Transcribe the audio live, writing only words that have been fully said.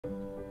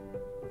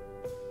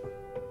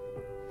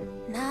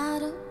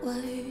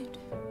word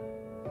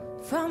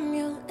from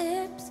your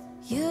lips.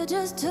 You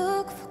just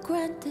took for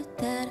granted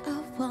that I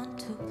want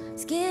to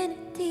skin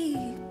it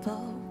deep,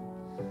 oh,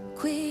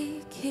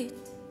 quick hit.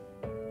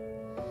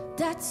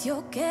 That's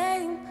your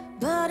game,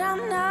 but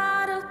I'm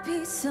not a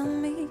piece of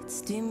meat.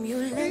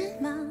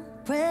 Stimulate my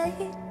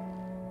brain.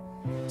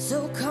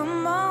 So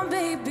come on,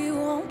 baby,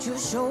 won't you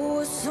show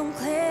us some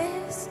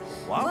class?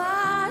 Wow.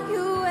 Why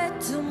you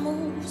had to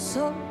move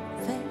so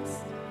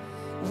fast?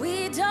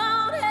 We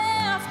don't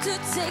have to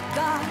take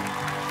our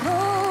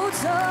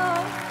clothes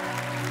off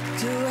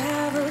to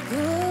have a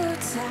good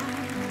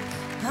time.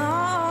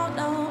 Oh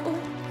no,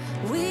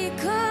 we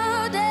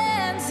could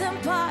dance and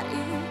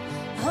party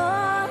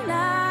all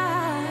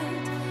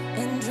night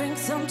and drink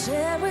some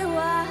cherry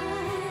wine.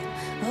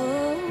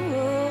 Oh,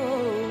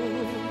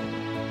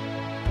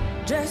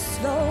 just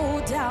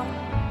slow down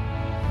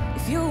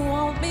if you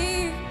want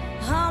me.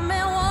 A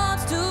man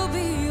wants to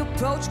be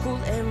approached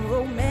cool and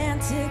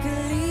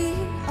romantically.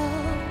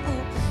 Oh,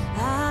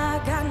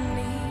 I got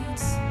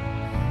needs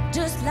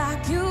just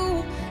like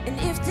you. And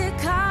if the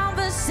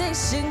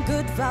conversation,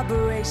 good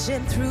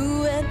vibration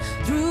through and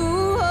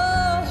through.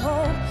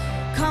 Oh,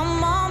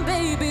 come on,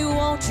 baby,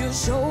 won't you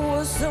show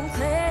us some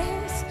clarity?